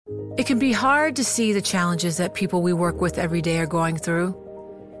It can be hard to see the challenges that people we work with every day are going through.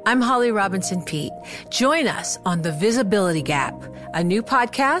 I'm Holly Robinson Peete. Join us on The Visibility Gap, a new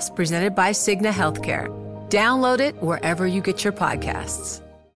podcast presented by Cigna Healthcare. Download it wherever you get your podcasts.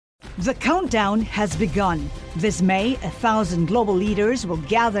 The countdown has begun. This May, 1,000 global leaders will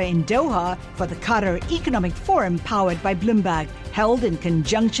gather in Doha for the Qatar Economic Forum powered by Bloomberg, held in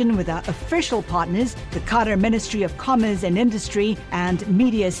conjunction with our official partners, the Qatar Ministry of Commerce and Industry and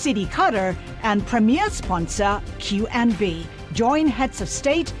Media City Qatar, and premier sponsor QNB. Join heads of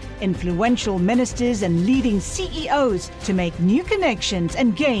state, influential ministers, and leading CEOs to make new connections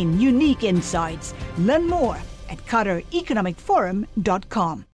and gain unique insights. Learn more at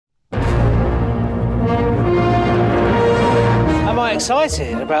QatarEconomicForum.com. Am I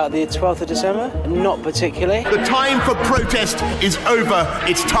excited about the 12th of December? Not particularly. The time for protest is over.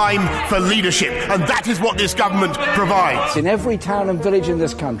 It's time for leadership. And that is what this government provides. In every town and village in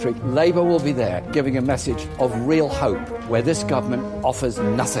this country, Labour will be there giving a message of real hope where this government offers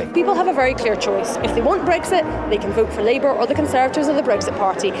nothing. People have a very clear choice. If they want Brexit, they can vote for Labour or the Conservatives or the Brexit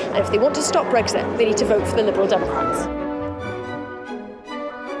Party. And if they want to stop Brexit, they need to vote for the Liberal Democrats.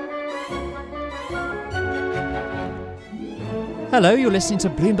 Hello, you're listening to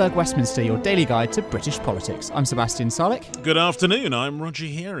Bloomberg Westminster, your daily guide to British politics. I'm Sebastian Salek. Good afternoon, I'm Roger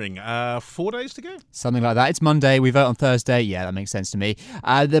Hearing. 4 days to go? Something like that. It's Monday, we vote on Thursday. Yeah, that makes sense to me.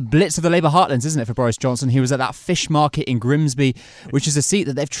 The blitz of the Labour heartlands, isn't it, for Boris Johnson? He was at that fish market in Grimsby, which is a seat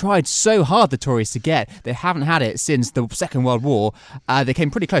that they've tried so hard, the Tories, to get. They haven't had it since the Second World War. They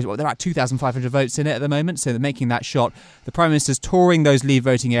came pretty close. Well, they're at 2,500 votes in it at the moment, so they're making that shot. The Prime Minister's touring those Leave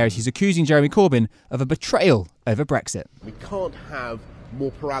voting areas. He's accusing Jeremy Corbyn of a betrayal over Brexit. We can't have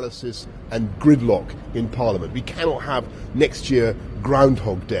more paralysis and gridlock in Parliament. We cannot have next year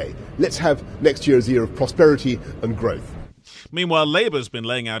Groundhog Day. Let's have next year as a year of prosperity and growth. Meanwhile, Labour's been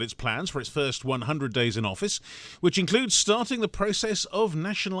laying out its plans for its first 100 days in office, which includes starting the process of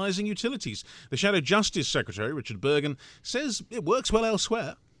nationalising utilities. The Shadow Justice Secretary, Richard Burgon, says it works well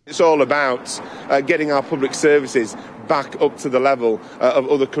elsewhere. It's all about getting our public services back up to the level of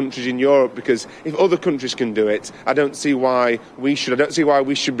other countries in Europe, because if other countries can do it, I don't see why we should. I don't see why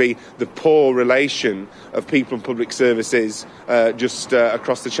we should be the poor relation of people and public services just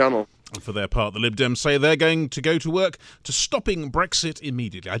across the channel. And for their part, the Lib Dems say they're going to go to work to stopping Brexit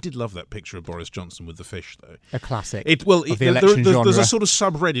immediately. I did love that picture of Boris Johnson with the fish, though. A classic. There's a sort of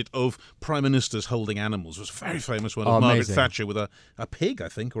subreddit of prime ministers holding animals. It was a very famous one of Margaret Thatcher with a pig, I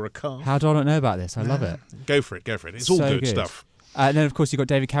think, or a calf. How do I not know about this? I love it. Go for it. It's all good stuff. And then, of course, you've got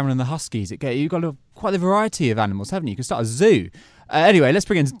David Cameron and the Huskies. You've got quite a variety of animals, haven't you? You can start a zoo. Anyway, let's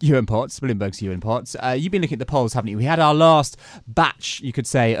bring in Ewan Potts, Bloomberg's Ewan Potts. You've been looking at the polls, haven't you? We had our last batch, you could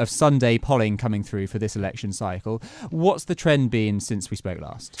say, of Sunday polling coming through for this election cycle. What's the trend been since we spoke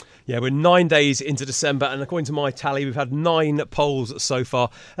last? Yeah, we're 9 days into December, and according to my tally, we've had 9 polls so far.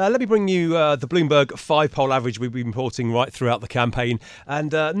 Let me bring you the Bloomberg 5-poll average we've been reporting right throughout the campaign.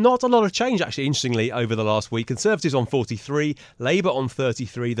 And not a lot of change, actually, interestingly, over the last week. Conservatives on 43, Labour on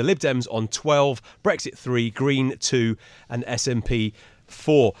 33, the Lib Dems on 12, Brexit 3, Green 2, and SNP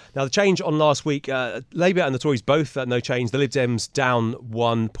 4. Now, the change on last week, Labour and the Tories both no change. The Lib Dems down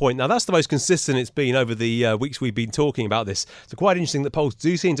 1 point. Now, that's the most consistent it's been over the weeks we've been talking about this. So quite interesting that polls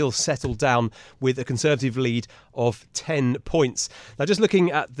do seem to have settled down with a Conservative lead of 10 points. Now, just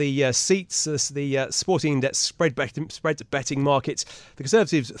looking at the seats, the Sporting Index spread betting market, the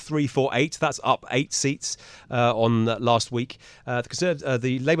Conservatives 348, that's up 8 seats on last week.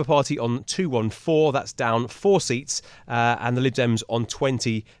 The Labour Party on 214, that's down 4 seats, and the Lib Dems on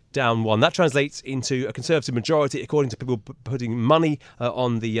 20, down 1. That translates into a Conservative majority, according to people putting money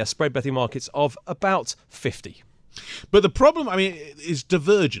on the spread betting markets, of about 50. But the problem, is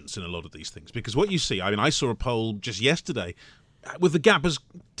divergence in a lot of these things, because what you see, I saw a poll just yesterday with the gap as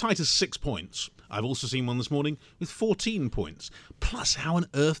tight as 6 points. I've also seen one this morning with 14 points. Plus, how on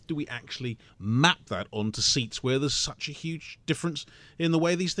earth do we actually map that onto seats where there's such a huge difference in the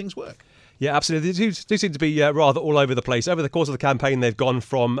way these things work? Yeah, absolutely. They do seem to be rather all over the place. Over the course of the campaign, they've gone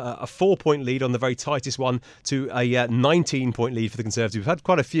from a 4-point lead on the very tightest one to a 19-point lead for the Conservatives. We've had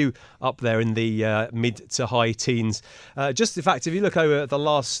quite a few up there in the mid to high teens. Just in fact, if you look over the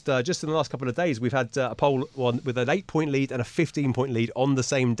last, just in the last couple of days, we've had a poll one with an 8-point lead and a 15-point lead on the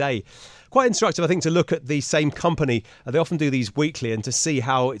same day. Quite instructive, I think, to look at the same company. They often do these weekly, and to see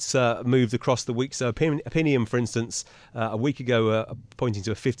how it's moved across the week. So Opinion, for instance, a week ago, pointing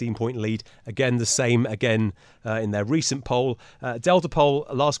to a 15-point lead. again the same again in their recent poll. Delta poll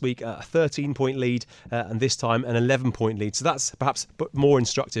last week, a 13-point lead, and this time an 11-point lead. So that's perhaps more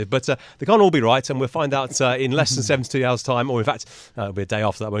instructive. But they can't all be right, and we'll find out in less than 72 hours' time, or in fact, it'll be a day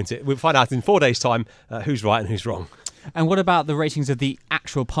after that, won't it? We'll find out in 4 days' time who's right and who's wrong. And what about the ratings of the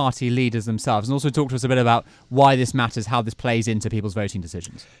actual party leaders themselves? And also talk to us a bit about why this matters, how this plays into people's voting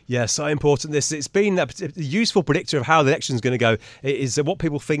decisions. Yeah, so important. It's been a useful predictor of how the election's going to go, is what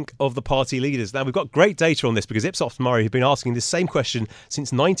people think of the party leaders. Now, we've got great data on this because Ipsos Murray have been asking this same question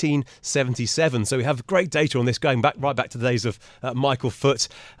since 1977. So we have great data on this going right back to the days of Michael Foot,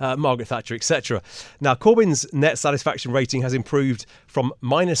 Margaret Thatcher, etc. Now, Corbyn's net satisfaction rating has improved from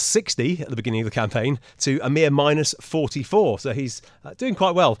 -60 at the beginning of the campaign to a mere -44. So he's doing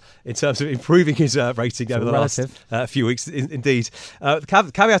quite well in terms of improving his rating over the last few weeks, indeed.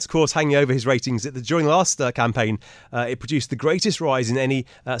 The caveat, of course, hanging over his ratings, that during the last campaign, it produced the greatest rise in any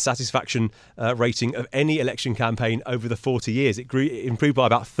satisfaction rating of any election campaign over the 40 years. It improved by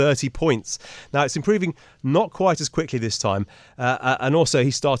about 30 points. Now, it's improving not quite as quickly this time, and also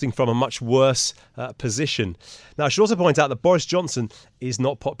he's starting from a much worse position. Now, I should also point out that Boris Johnson is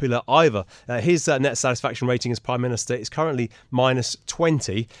not popular either. His net satisfaction rating as Prime Minister is currently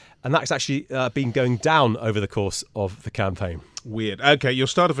 -20, and that's actually been going down over the course of the campaign. Weird. Okay, your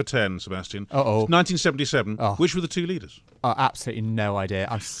starter for 10, Sebastian. 1977. Which were the two leaders? Absolutely no idea.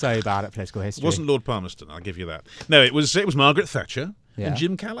 I'm so bad at political history. It wasn't Lord Palmerston, I'll give you that. No, it was Margaret Thatcher and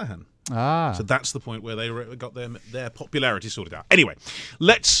Jim Callaghan. So that's the point where they got their popularity sorted out. Anyway,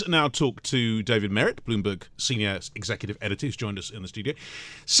 let's now talk to David Merritt, Bloomberg Senior Executive Editor, who's joined us in the studio.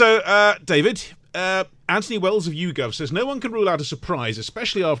 So, David, Anthony Wells of YouGov says no one can rule out a surprise,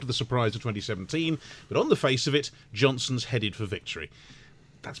 especially after the surprise of 2017, but on the face of it, Johnson's headed for victory.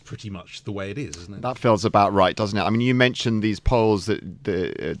 That's pretty much the way it is, isn't it? That feels about right, doesn't it? I mean, you mentioned these polls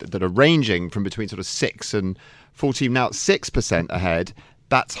that are ranging from between sort of 6 and 14, now 6% ahead.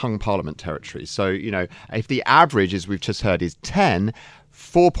 That's hung parliament territory. So, if the average, as we've just heard, is 10,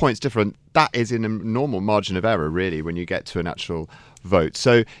 4 points different, that is in a normal margin of error, really, when you get to an actual vote.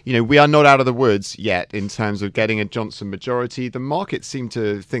 So, we are not out of the woods yet in terms of getting a Johnson majority. The markets seem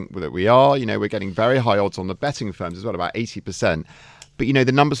to think that we are. We're getting very high odds on the betting firms as well, about 80%. But,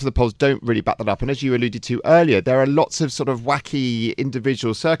 the numbers for the polls don't really back that up. And as you alluded to earlier, there are lots of sort of wacky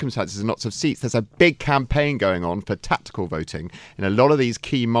individual circumstances and lots of seats. There's a big campaign going on for tactical voting in a lot of these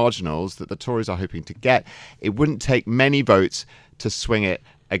key marginals that the Tories are hoping to get. It wouldn't take many votes to swing it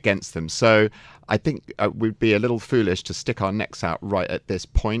against them. So I think we'd be a little foolish to stick our necks out right at this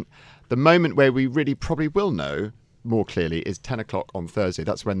point. The moment where we really probably will know more clearly is 10 o'clock on Thursday.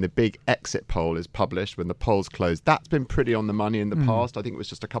 That's when the big exit poll is published, when the polls close. That's been pretty on the money in the past. I think it was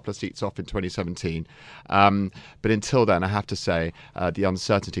just a couple of seats off in 2017. But until then, I have to say, the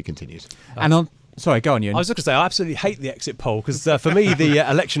uncertainty continues. Sorry, go on, Ewan. I was just going to say, I absolutely hate the exit poll because for me, the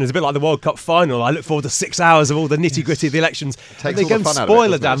election is a bit like the World Cup final. I look forward to 6 hours of all the nitty-gritty of the elections. And they go and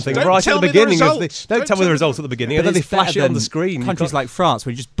spoil a damn thing right at the beginning. Don't tell me the results at the beginning, and then they flash it on the screen. Countries like France,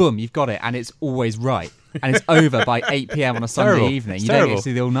 where you just, boom, you've got it, and it's always right. And it's over by 8 p.m. on a Sunday evening. You don't get to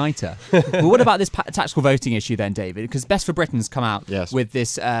see the all-nighter. Well, what about this tactical voting issue then, David? Because Best for Britain's come out with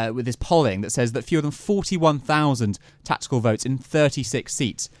this polling that says that fewer than 41,000 tactical votes in 36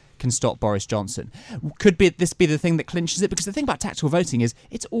 seats can stop Boris Johnson. Could this be the thing that clinches it? Because the thing about tactical voting is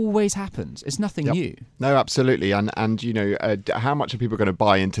it's always happened. It's nothing new. No, absolutely. And how much are people going to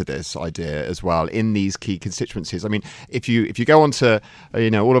buy into this idea as well in these key constituencies? I mean, if you go onto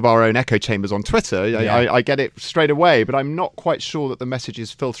all of our own echo chambers on Twitter, I get it straight away, but I'm not quite sure that the message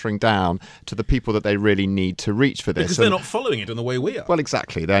is filtering down to the people that they really need to reach for this. Because they're not following it in the way we are. Well,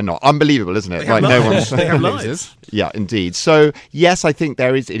 exactly. They're not. Unbelievable, isn't it? They have lives. Yeah, indeed. So, yes, I think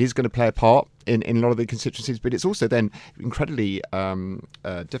it is going to play a part in a lot of the constituencies, but it's also then incredibly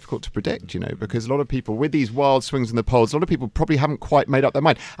difficult to predict, because a lot of people with these wild swings in the polls, a lot of people probably haven't quite made up their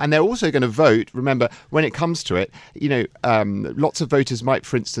mind, and they're also going to vote. Remember, when it comes to it, lots of voters might,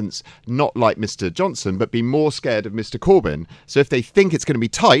 for instance, not like Mr. Johnson, but be more scared of Mr. Corbyn. So if they think it's going to be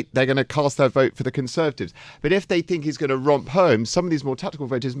tight, they're going to cast their vote for the Conservatives. But if they think he's going to romp home, some of these more tactical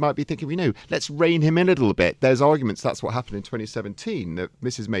voters might be thinking, let's rein him in a little bit. There's arguments that's what happened in 2017, that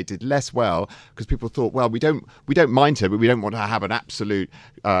Mrs. May did less well because people thought, well, we don't mind her, but we don't want to have an absolute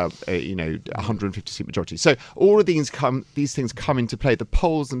 150 seat majority. So all of these things come into play. The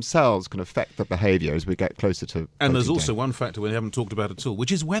polls themselves can affect the behaviour as we get closer to. And there's also one factor we haven't talked about at all,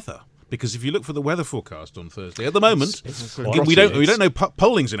 which is weather. Because if you look for the weather forecast on Thursday, at the moment, we don't know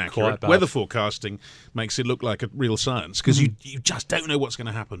polling's inaccurate. Weather forecasting makes it look like a real science because you just don't know what's going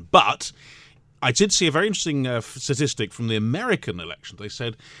to happen. But I did see a very interesting statistic from the American election. They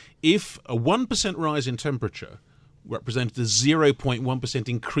said if a 1% rise in temperature represented a 0.1%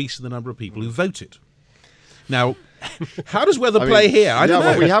 increase in the number of people who voted. Now, how does weather play here? I don't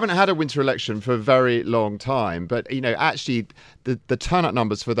know. Well, we haven't had a winter election for a very long time, but actually, the turnout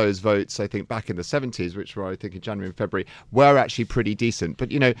numbers for those votes, I think back in the 70s, which were I think in January and February, were actually pretty decent.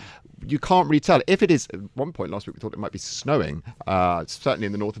 But you can't really tell. If it is, at one point last week we thought it might be snowing, certainly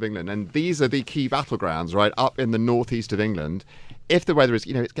in the north of England, and these are the key battlegrounds, right up in the northeast of England. If the weather is,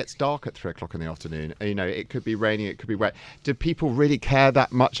 it gets dark at 3 o'clock in the afternoon. It could be raining, it could be wet. Do people really care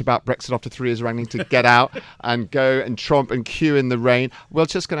that much about Brexit after 3 years raining to get out and go and tromp and queue in the rain? We're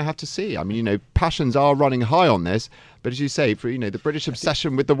just going to have to see. I mean, passions are running high on this. But as you say, for the British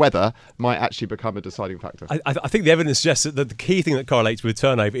obsession with the weather might actually become a deciding factor. I think the evidence suggests that the key thing that correlates with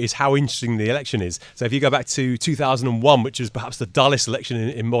turnover is how interesting the election is. So if you go back to 2001, which was perhaps the dullest election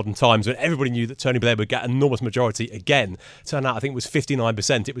in modern times, when everybody knew that Tony Blair would get an enormous majority again, turnout I think was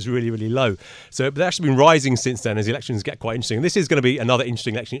 59%. It was really, really low. So they've actually been rising since then as the elections get quite interesting. And this is going to be another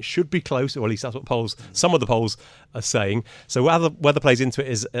interesting election. It should be close, or at least that's what some of the polls are saying. So weather plays into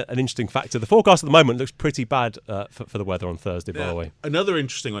it is an interesting factor. The forecast at the moment looks pretty bad for the weather on Thursday, by the way. Another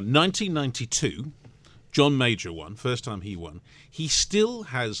interesting one, 1992, John Major won, first time he won. He still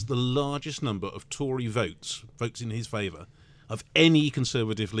has the largest number of Tory votes in his favour, of any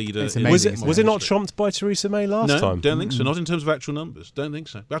Conservative leader. Was it not trumped by Theresa May last time? No, don't think so. Not in terms of actual numbers. Don't think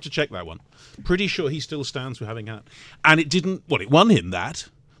so. We have to check that one. Pretty sure he still stands for having had. And it didn't, it won him that.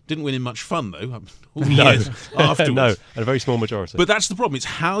 Didn't win him much fun, though, all the years afterwards. No, and a very small majority. But that's the problem. It's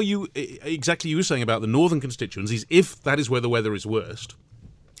how you were saying about the northern constituencies. If that is where the weather is worst,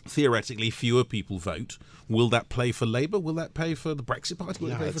 theoretically fewer people vote. Will that play for Labour? Will that play for the Brexit Party?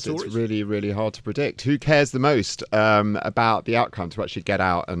 Will it play for Tories? It's really, really hard to predict. Who cares the most about the outcome to actually get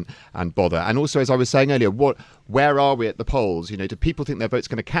out and bother? And also, as I was saying earlier, where are we at the polls? Do people think their vote's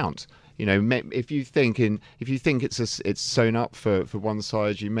going to count? If you think it's sewn up for one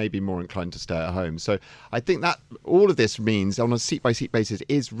side, you may be more inclined to stay at home. So I think that all of this means, on a seat-by-seat basis,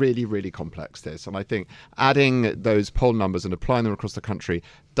 is really, really complex, this. And I think adding those poll numbers and applying them across the country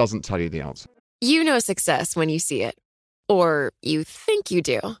doesn't tell you the answer. You know success when you see it. Or you think you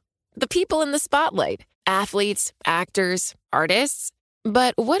do. The people in the spotlight. Athletes, actors, artists.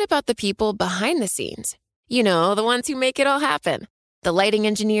 But what about the people behind the scenes? The ones who make it all happen. The lighting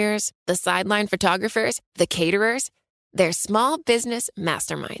engineers, the sideline photographers, the caterers, they're small business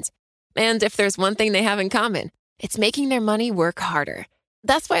masterminds. And if there's one thing they have in common, it's making their money work harder.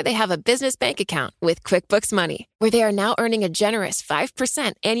 That's why they have a business bank account with QuickBooks Money, where they are now earning a generous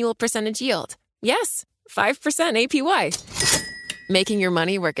 5% annual percentage yield. Yes, 5% APY. Making your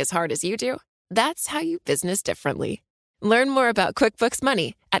money work as hard as you do? That's how you business differently. Learn more about QuickBooks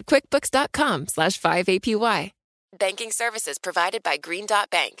Money at quickbooks.com/5APY. Banking services provided by Green Dot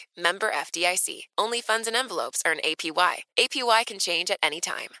Bank, member FDIC. Only funds and envelopes earn APY. APY can change at any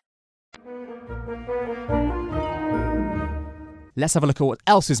time. Let's have a look at what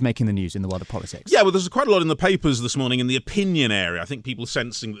else is making the news in the world of politics. Yeah, well, there's quite a lot in the papers this morning in the opinion area. I think people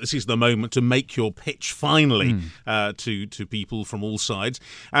sensing that this is the moment to make your pitch finally to people from all sides.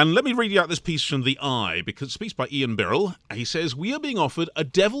 And let me read you out this piece from The Eye, because it's a piece by Ian Birrell. He says, "We are being offered a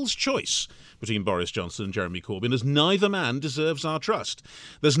devil's choice between Boris Johnson and Jeremy Corbyn, as neither man deserves our trust.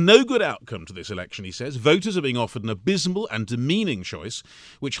 There's no good outcome to this election," he says. "Voters are being offered an abysmal and demeaning choice,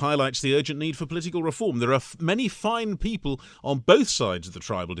 which highlights the urgent need for political reform. There are many fine people on both sides of the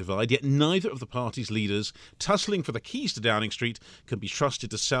tribal divide, yet neither of the party's leaders, tussling for the keys to Downing Street, can be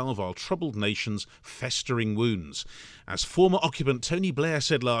trusted to salve our troubled nation's festering wounds. As former occupant Tony Blair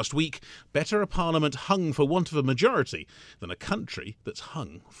said last week, better a parliament hung for want of a majority than a country that's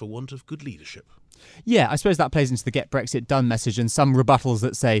hung for want of good leadership." Yeah, I suppose that plays into the Get Brexit Done message and some rebuttals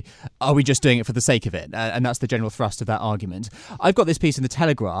that say, are we just doing it for the sake of it? And that's the general thrust of that argument. I've got this piece in the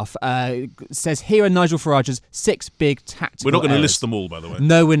Telegraph. It says, here are Nigel Farage's 6 big tactical We're not going to errors. list them all, by the way.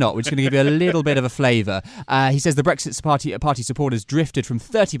 No, we're not. We're just going to give you a little bit of a flavour. He says the Brexit party supporters drifted from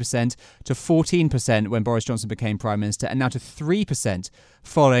 30% to 14% when Boris Johnson became Prime Minister, and now to 3%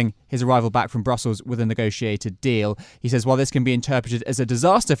 following his arrival back from Brussels with a negotiated deal. He says, while this can be interpreted as a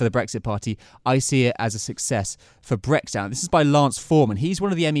disaster for the Brexit Party, I see it as a success for Brexit. This is by Lance Foreman. He's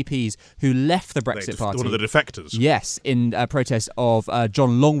one of the MEPs who left the Brexit Party. One of the defectors. Yes, in protest of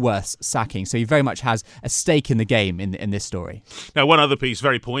John Longworth's sacking. So he very much has a stake in the game in this story. Now, one other piece,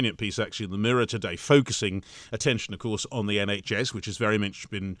 very poignant piece actually in the Mirror today, focusing attention, of course, on the NHS, which has very much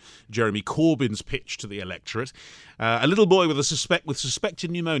been Jeremy Corbyn's pitch to the electorate. A little boy with suspected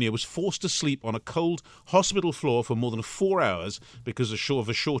pneumonia was forced to sleep on a cold hospital floor for more than 4 hours because of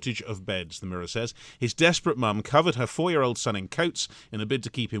a shortage of beds, the Mirror says. His desperate mum covered her 4-year-old son in coats in a bid to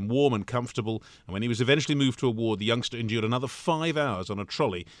keep him warm and comfortable, and when he was eventually moved to a ward, the youngster endured another 5 hours on a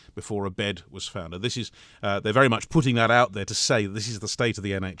trolley before a bed was found. And this is, they're very much putting that out there to say that this is the state of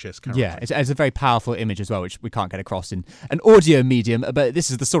the NHS currently. Yeah, it's a very powerful image as well, which we can't get across in an audio medium, but this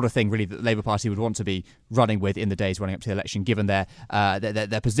is the sort of thing really that the Labour Party would want to be running with in the days running up to the election, given their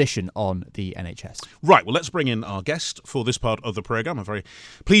position on the NHS. Right, well, let's bring in our guest for this part of the programme. I'm very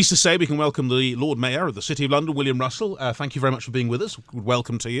pleased to say we can welcome the Lord Mayor of the City of London, William Russell. Thank you very much for being with us.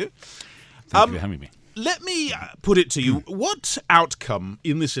 Welcome to you. Thank you for having me. Let me put it to you, what outcome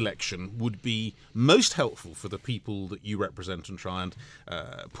in this election would be most helpful for the people that you represent and try and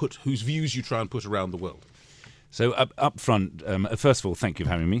whose views you try and put around the world? So up front, first of all, thank you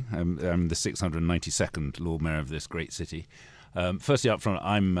for having me. I'm the 692nd Lord Mayor of this great city. Firstly, up front,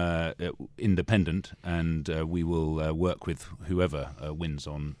 I'm independent, and we will work with whoever wins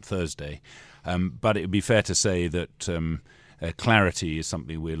on Thursday. But it would be fair to say that clarity is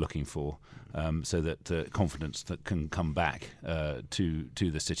something we're looking for, so that confidence that can come back to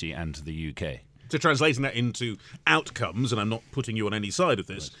the city and to the UK. So translating that into outcomes, and I'm not putting you on any side of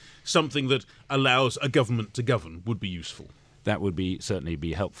this, something that allows a government to govern would be useful. That would certainly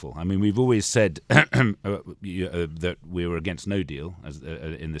be helpful. I mean, we've always said that we were against no deal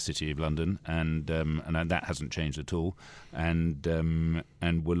in the City of London, and that hasn't changed at all. And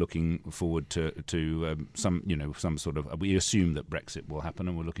we're looking forward to some sort of. We assume that Brexit will happen,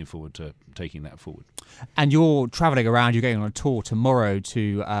 and we're looking forward to taking that forward. And you're travelling around. You're going on a tour tomorrow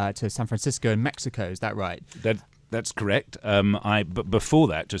to San Francisco and Mexico. Is that right? That's correct. But before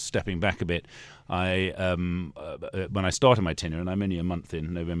that, just stepping back a bit, when I started my tenure, and I'm only a month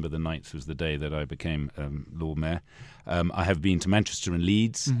in, November the 9th was the day that I became Lord Mayor, I have been to Manchester and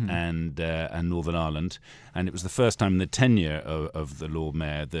Leeds and Northern Ireland, and it was the first time in the tenure of the Lord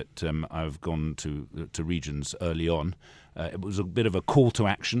Mayor that I've gone to regions early on. It was a bit of a call to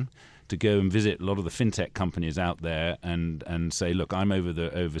action to go and visit a lot of the fintech companies out there and say, look, I'm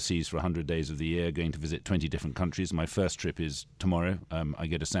overseas for 100 days of the year, going to visit 20 different countries. My first trip is tomorrow. I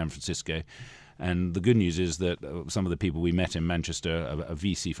go to San Francisco. And the good news is that some of the people we met in Manchester, a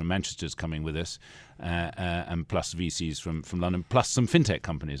VC from Manchester is coming with us, and plus VCs from London, plus some fintech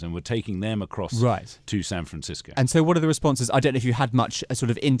companies, and we're taking them across to San Francisco. And so what are the responses? I don't know if you had much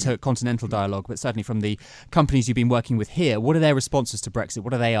sort of intercontinental dialogue, but certainly from the companies you've been working with here, what are their responses to Brexit?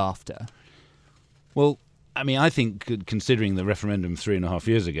 What are they after? Well, I mean, I think considering the referendum 3.5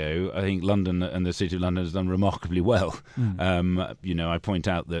 years ago, I think London and the City of London has done remarkably well. I point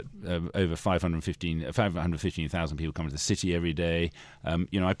out that over 515,000 people come to the city every day.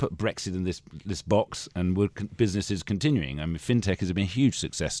 I put Brexit in this box, and business is continuing. I mean, fintech has been a huge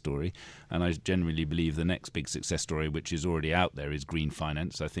success story, and I generally believe the next big success story, which is already out there, is green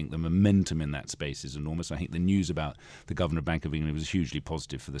finance. I think the momentum in that space is enormous. I think the news about the Governor of Bank of England was hugely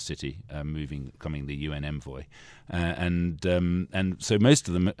positive for the city, becoming the UN envoy. And so most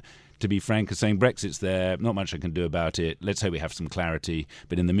of them, to be frank, are saying Brexit's there, not much I can do about it. Let's hope we have some clarity.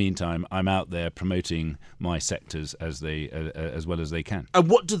 But in the meantime, I'm out there promoting my sectors as well as they can. And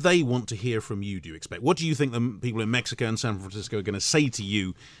what do they want to hear from you, do you expect? What do you think the people in Mexico and San Francisco are going to say to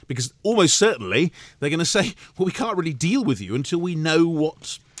you? Because almost certainly they're going to say, well, we can't really deal with you until we know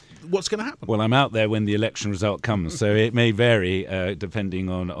what's going to happen. Well, I'm out there when the election result comes, so it may vary depending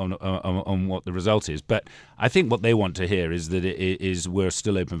on what the result is. But I think what they want to hear is that we're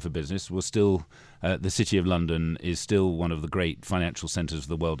still open for business. We're still the City of London is still one of the great financial centres of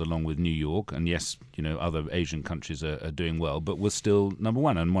the world, along with New York. And yes, other Asian countries are doing well, but we're still number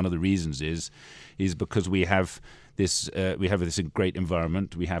one. And one of the reasons is because we have this great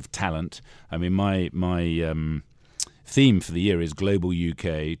environment. We have talent. I mean, my theme for the year is Global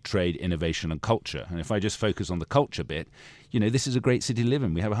UK, Trade, Innovation and Culture. And if I just focus on the culture bit, this is a great city to live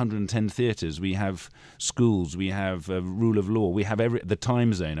in. We have 110 theatres, we have schools, we have rule of law, we have the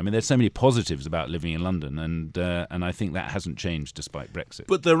time zone. I mean, there's so many positives about living in London, and I think that hasn't changed despite Brexit.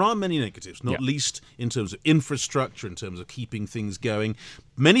 But there are many negatives, not least in terms of infrastructure, in terms of keeping things going.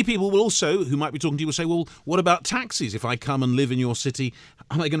 Many people will also, who might be talking to you, will say, well, what about taxes? If I come and live in your city,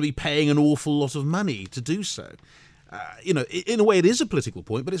 am I going to be paying an awful lot of money to do so? In a way it is a political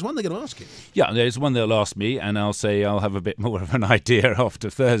point, but it's one they're going to ask you. Yeah, it's one they'll ask me, and I'll say I'll have a bit more of an idea after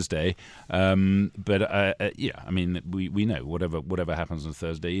Thursday. I mean, we know whatever happens on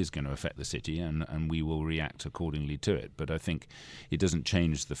Thursday is going to affect the city, and we will react accordingly to it. But I think it doesn't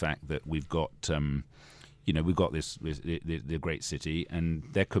change the fact that we've got we've got the great city, and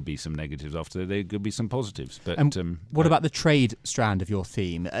there could be some negatives after. There could be some positives. But what about the trade strand of your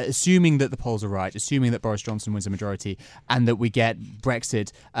theme? Assuming that the polls are right, assuming that Boris Johnson wins a majority, and that we get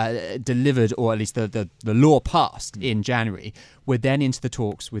Brexit delivered, or at least the law passed in January, we're then into the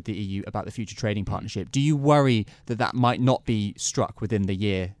talks with the EU about the future trading partnership. Do you worry that might not be struck within the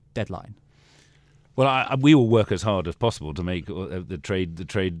year deadline? Well, we will work as hard as possible to make the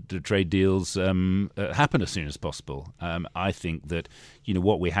trade deals happen as soon as possible. I think that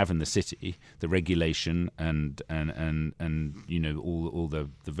what we have in the city, the regulation and all the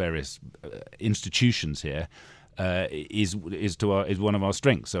various institutions here, is one of our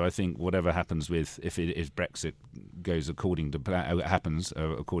strengths. So I think whatever happens if Brexit goes according to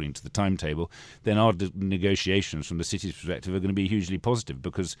the timetable, then our negotiations from the city's perspective are going to be hugely positive,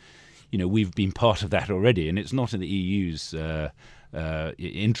 because we've been part of that already, and it's not in the EU's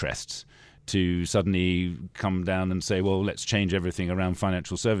interests to suddenly come down and say, well, let's change everything around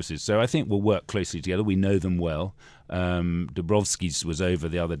financial services. So I think we'll work closely together. We know them well. Dubrovskis was over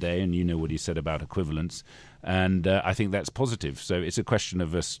the other day, and you know what he said about equivalence, and I think that's positive. So it's a question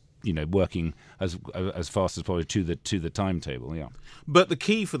of us working as fast as possible to the timetable. Yeah. But the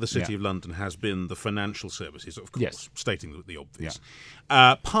key for the City of London has been the financial services, of course, stating the obvious.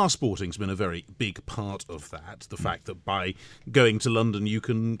 Yeah. Passporting's been a very big part of that. The fact that by going to London you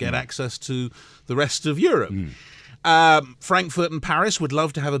can get access to the rest of Europe. Frankfurt and Paris would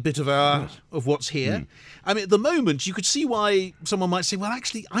love to have a bit of what's here. I mean, at the moment, you could see why someone might say, well,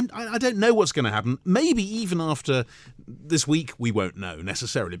 actually, I don't know what's going to happen. Maybe even after this week, we won't know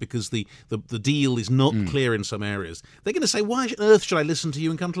necessarily, because the deal is not clear in some areas. They're going to say, why on earth should I listen to you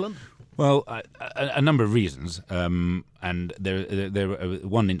and come to London? Well, a number of reasons, and there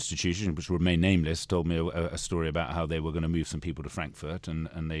one institution, which will remain nameless, told me a story about how they were going to move some people to Frankfurt,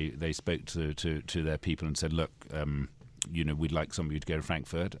 and they spoke to their people and said, look, we'd like somebody to go to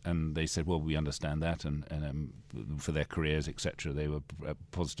Frankfurt, and they said, well, we understand that, and for their careers, etc., they were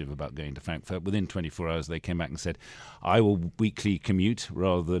positive about going to Frankfurt. Within 24 hours, they came back and said, I will weekly commute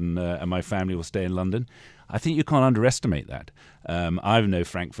rather than, and my family will stay in London. I think you can't underestimate that. I know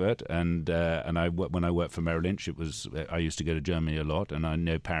Frankfurt, and when I worked for Merrill Lynch, I used to go to Germany a lot, and I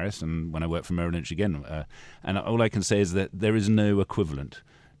know Paris, and when I worked for Merrill Lynch again, and all I can say is that there is no equivalent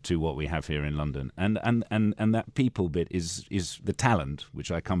to what we have here in London, and that people bit is the talent,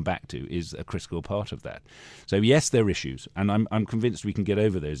 which I come back to, is a critical part of that. So yes, there are issues, and I'm convinced we can get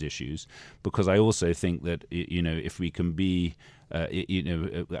over those issues, because I also think that if we can be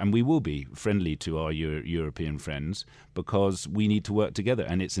and we will be friendly to our European friends, because we need to work together,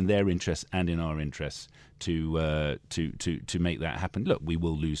 and it's in their interests and in our interests to make that happen. Look, we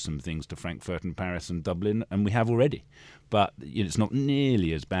will lose some things to Frankfurt and Paris and Dublin, and we have already, but it's not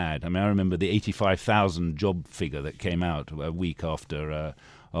nearly as bad. I mean, I remember the 85,000 job figure that came out a week after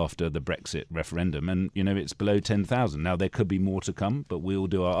the Brexit referendum, and it's below 10,000. Now there could be more to come, but we'll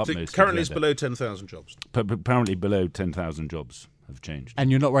do our utmost. Currently, it's below 10,000 jobs. Apparently, below 10,000 jobs have changed.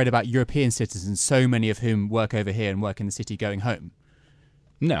 And you're not worried about European citizens, so many of whom work over here and work in the city, going home?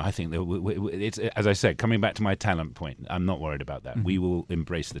 No, I think it's, as I said, coming back to my talent point, I'm not worried about that. We will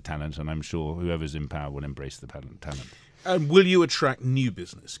embrace the talent, and I'm sure whoever's in power will embrace the talent. And will you attract new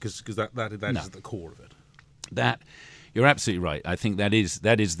business? Because that is at the core of it. You're absolutely right. I think that is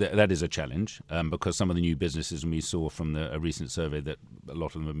a challenge, because some of the new businesses, and we saw from a recent survey that a lot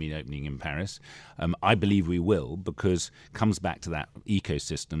of them have been opening in Paris. I believe we will, because it comes back to that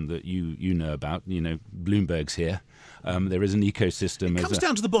ecosystem that you know about. Bloomberg's here. There is an ecosystem. It comes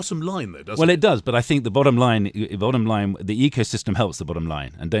down to the bottom line, though, doesn't it? Well, it does, but I think the bottom line, the ecosystem helps the bottom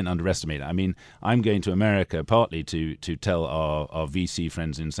line, and don't underestimate it. I mean, I'm going to America partly to tell our VC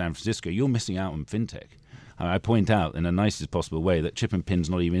friends in San Francisco, you're missing out on fintech. I point out in the nicest possible way that Chip and Pin's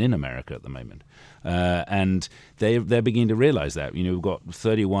not even in America at the moment. And they're beginning to realise that. We've got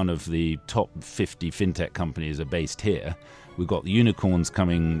 31 of the top 50 fintech companies are based here. We've got the unicorns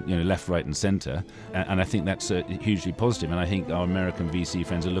coming, left, right and centre. And I think that's hugely positive. And I think our American VC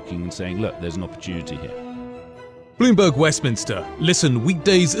friends are looking and saying, look, there's an opportunity here. Bloomberg Westminster. Listen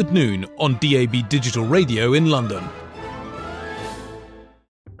weekdays at noon on DAB Digital Radio in London.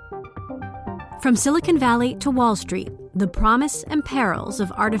 From Silicon Valley to Wall Street, the promise and perils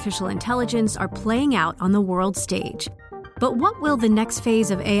of artificial intelligence are playing out on the world stage. But what will the next phase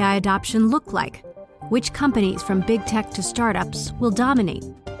of AI adoption look like? Which companies, from big tech to startups, will dominate?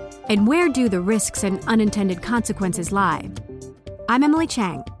 And where do the risks and unintended consequences lie? I'm Emily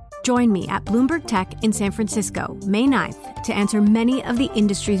Chang. Join me at Bloomberg Tech in San Francisco, May 9th, to answer many of the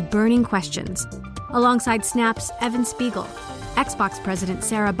industry's burning questions, alongside Snap's Evan Spiegel, Xbox President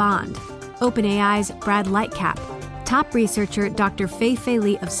Sarah Bond, OpenAI's Brad Lightcap, top researcher Dr. Fei-Fei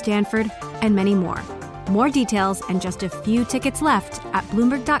Li of Stanford, and many more. More details and just a few tickets left at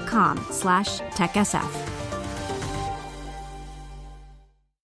Bloomberg.com/TechSF.